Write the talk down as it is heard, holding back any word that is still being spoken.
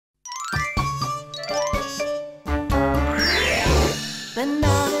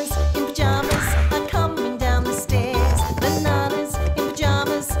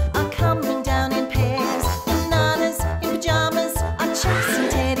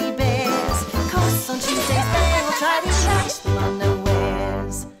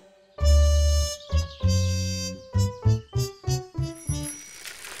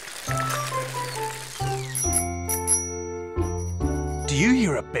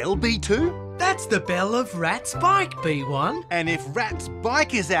bell, B2? That's the bell of Rat's bike, B1. And if Rat's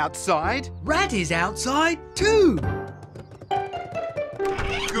bike is outside... Rat is outside too.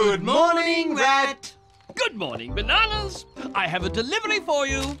 Good morning, Rat. Good morning, Bananas. I have a delivery for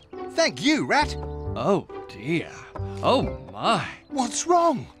you. Thank you, Rat. Oh, dear. Oh, my. What's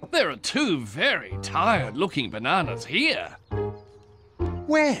wrong? There are two very tired-looking bananas here.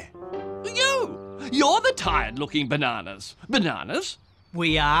 Where? You! You're the tired-looking bananas. Bananas?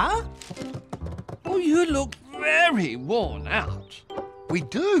 We are? Oh, you look very worn out. We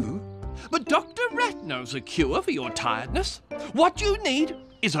do? But Dr. Rat knows a cure for your tiredness. What you need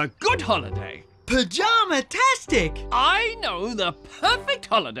is a good holiday. Pyjama-tastic! I know the perfect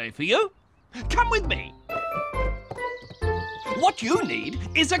holiday for you. Come with me. What you need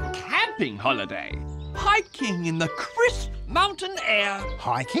is a camping holiday. Hiking in the crisp mountain air.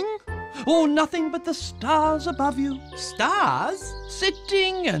 Hiking? Oh, nothing but the stars above you. Stars?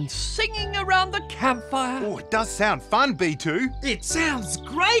 Sitting and singing around the campfire. Oh, it does sound fun, B2. It sounds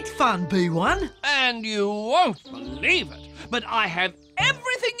great fun, B1. And you won't believe it, but I have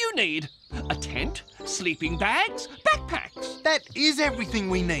everything you need. A tent, sleeping bags, backpacks. That is everything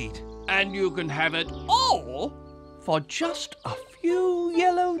we need. And you can have it all for just a few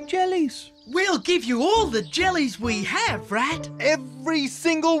yellow jellies. We'll give you all the jellies we have, Rat. Every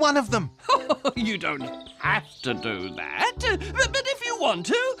single one of them. You don't have to do that. But if you want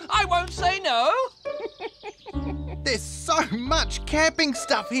to, I won't say no. There's so much camping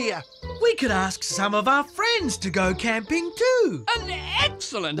stuff here. We could ask some of our friends to go camping too. An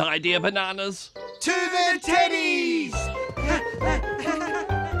excellent idea, Bananas. To the teddies!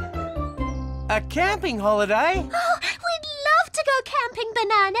 A camping holiday? Oh, we'd love to go camping,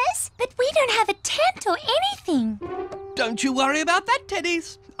 Bananas, but we don't have a tent or anything. Don't you worry about that,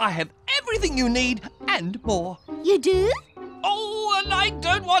 Teddies. I have everything you need and more. You do? Oh, and I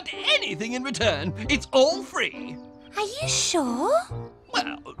don't want anything in return. It's all free. Are you sure?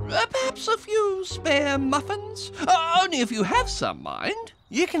 Well, perhaps a few spare muffins. Only if you have some, mind.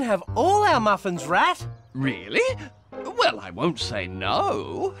 You can have all our muffins, Rat. Really? Well, I won't say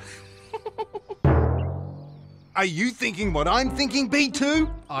no. Are you thinking what I'm thinking, B2?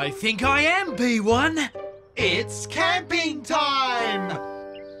 I think I am, B1. It's camping time!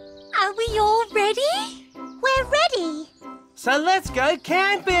 Are we all ready? We're ready. So let's go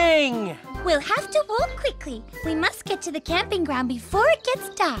camping. We'll have to walk quickly. We must get to the camping ground before it gets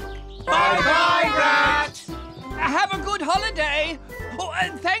dark. Bye-bye, Rat! Have a good holiday. Oh,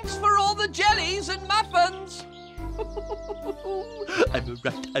 and thanks for all the jellies and muffins. I'm a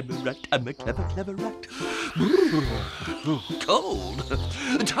rat, I'm a rat, I'm a clever, clever rat. Cold.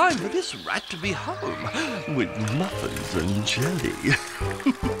 Time for this rat to be home with muffins and jelly.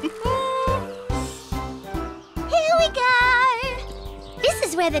 Here we go. This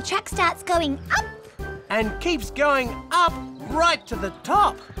is where the track starts going up. And keeps going up right to the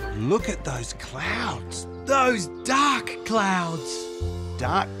top. Look at those clouds. Those dark clouds.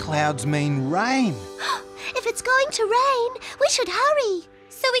 Dark clouds mean rain. If it's going to rain, we should hurry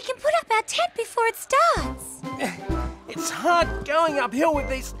so we can put up our tent before it starts. It's hard going uphill with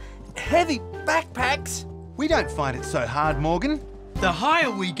these heavy backpacks. We don't find it so hard, Morgan. The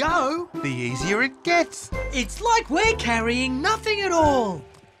higher we go, The easier it gets. it's like we're carrying nothing at all.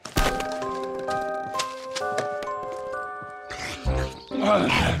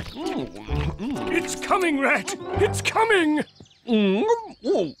 It's coming, Rat! It's coming!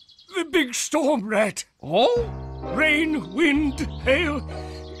 The big storm, Rat. Oh? Rain, wind, hail.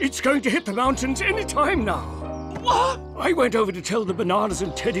 It's going to hit the mountains any time now. What? I went over to tell the Bananas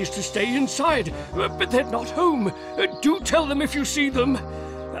and Teddies to stay inside, but they're not home. Do tell them if you see them.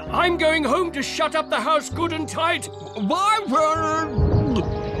 I'm going home to shut up the house good and tight.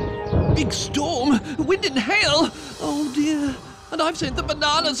 Big storm, wind and hail. Oh dear. And I've sent the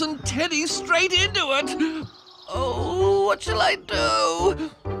Bananas and Teddy straight into it. Oh, what shall I do?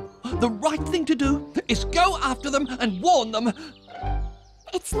 The right thing to do is go after them and warn them.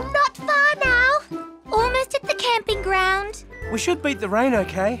 It's not far now. Almost at the camping ground. We should beat the rain,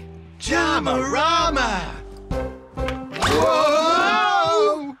 okay? Jamarama!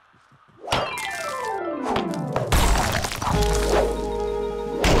 Whoa!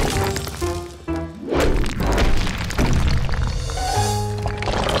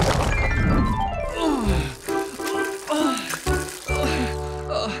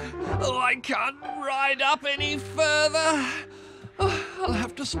 Oh, I can't ride up any further. Oh, I'll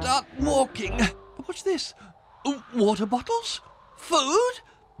have to start walking. What's this? Water bottles? Food?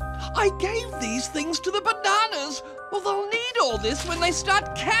 I gave these things to the Bananas. Well, they'll need all this when they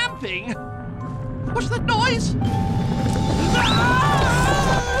start camping. What's that noise?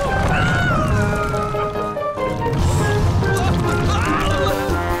 Ah!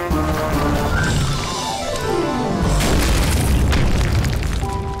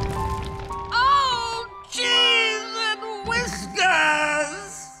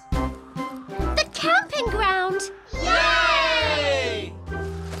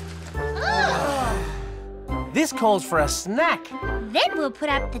 This calls for a snack. Then we'll put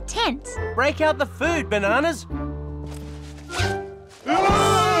up the tent. Break out the food, Bananas.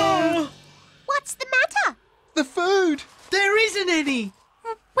 What's the matter? The food. There isn't any.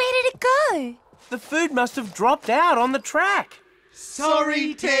 Where did it go? The food must have dropped out on the track.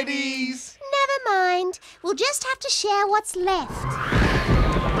 Sorry, Teddies. Never mind. We'll just have to share what's left.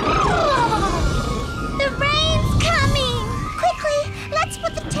 The rain's coming! Quickly, let's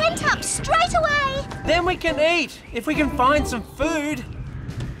put the tent up straight away. Then we can eat, if we can find some food.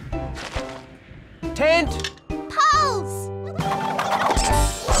 Tent. Poles!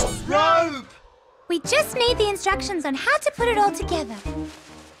 Rope. We just need the instructions on how to put it all together.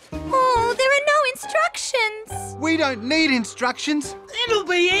 Oh, there are no instructions. We don't need instructions. It'll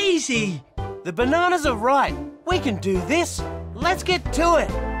be easy. The Bananas are right. We can do this. Let's get to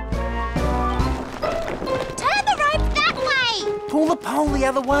it. Turn the rope that way. Pull the pole the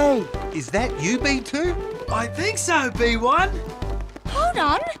other way. Is that you, B2? I think so, B1. Hold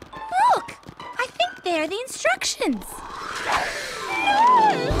on. Look. I think they're the instructions.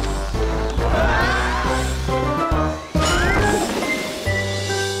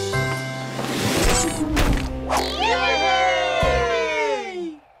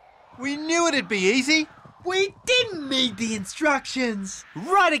 Yay! We knew it'd be easy. We didn't need the instructions.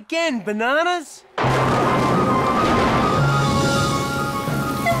 Right again, Bananas. The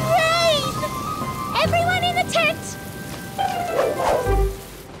rain! Everyone in the tent!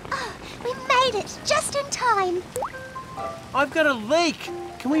 Oh, we made it just in time. I've got a leak.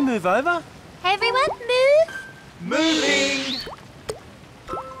 Can we move over? Everyone move. Moving.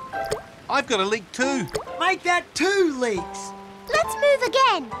 I've got a leak too. Make that 2 leaks. Let's move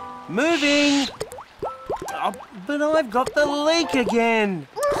again. Moving. Oh, but I've got the leak again.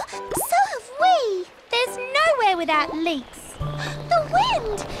 So have we. There's nowhere without leaks. The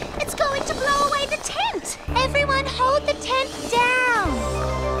wind! It's going to blow away the tent. Everyone hold the tent down.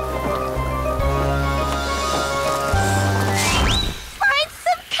 Find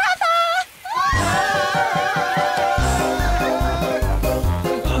some cover!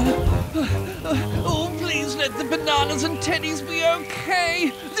 Oh, please let the Bananas and Teddies be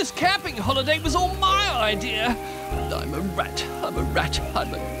okay. This camping holiday was all my idea. I'm a rat. I'm a rat.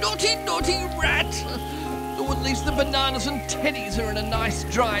 I'm a naughty, naughty rat. Or at least the Bananas and Teddies are in a nice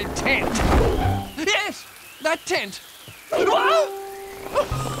dry tent. Yes, that tent. Whoa!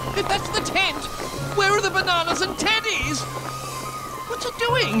 If that's the tent, where are the Bananas and Teddies? What's it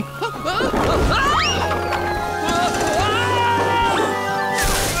doing?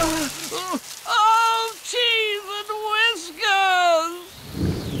 Oh, cheese and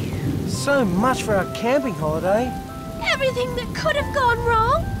whiskers! So much for our camping holiday. Everything that could have gone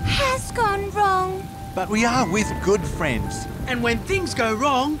wrong has gone wrong. But we are with good friends. And when things go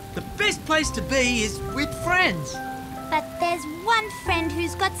wrong, the best place to be is with friends. But there's one friend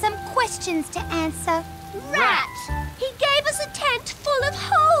who's got some questions to answer. Rat! He gave us a tent full of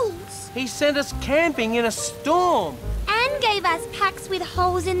holes. He sent us camping in a storm. And gave us packs with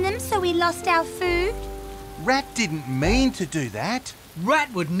holes in them so we lost our food. Rat didn't mean to do that.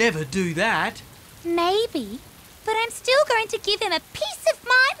 Rat would never do that. Maybe. But I'm still going to give him a piece of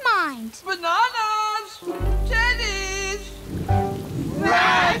my mind. Bananas! Teddies!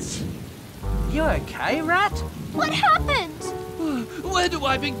 Rat! You okay, Rat? What happened? Where do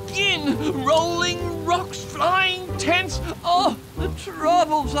I begin? Rolling rocks, flying tents. Oh, the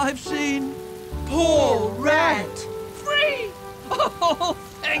troubles I've seen. Poor Rat! Free! Oh,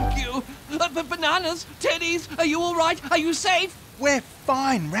 thank you. But Bananas, Teddies, are you all right? Are you safe? We're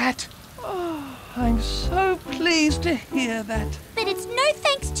fine, Rat. Oh, I'm so pleased to hear that. But it's no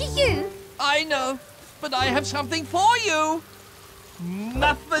thanks to you. I know, but I have something for you.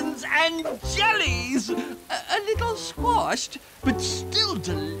 Muffins and jellies. A little squashed, but still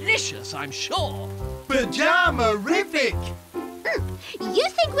delicious, I'm sure. Pyjama-rific! You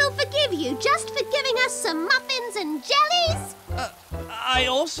think we'll forgive you just for giving us some muffins and jellies? I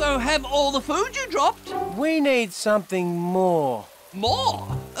also have all the food you dropped. We need something more. More?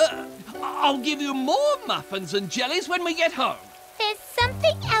 I'll give you more muffins and jellies when we get home. There's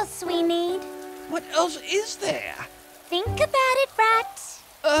something else we need. What else is there? Think about it, Rat.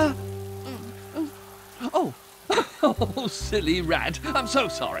 Oh. Oh, silly rat. I'm so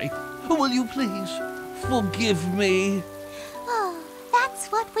sorry. Will you please forgive me? Oh, that's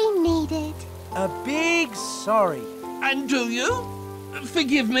what we needed. A big sorry. And do you?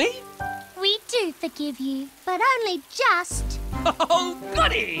 Forgive me? We do forgive you, but only just. Oh,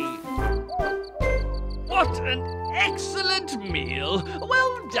 goody! What an excellent meal.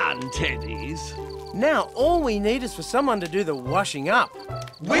 Well done, Teddies. Now all we need is for someone to do the washing up.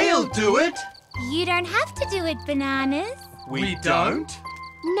 We'll do it! You don't have to do it, Bananas. We don't?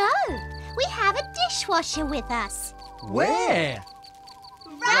 No, we have a dishwasher with us. Where?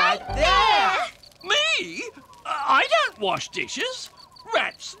 Right there! Me? I don't wash dishes.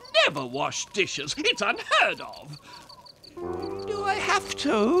 Rats never wash dishes. It's unheard of. Do I have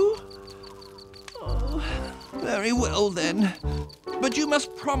to? Oh, very well then. But you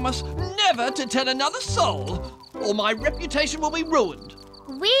must promise never to tell another soul, or my reputation will be ruined.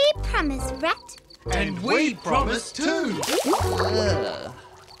 We promise, Rat. And we promise too.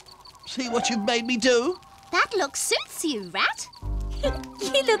 See what you've made me do? That look suits you, Rat.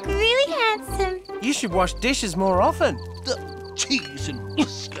 You look really handsome. You should wash dishes more often. The cheese and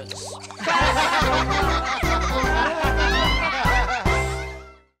whiskers.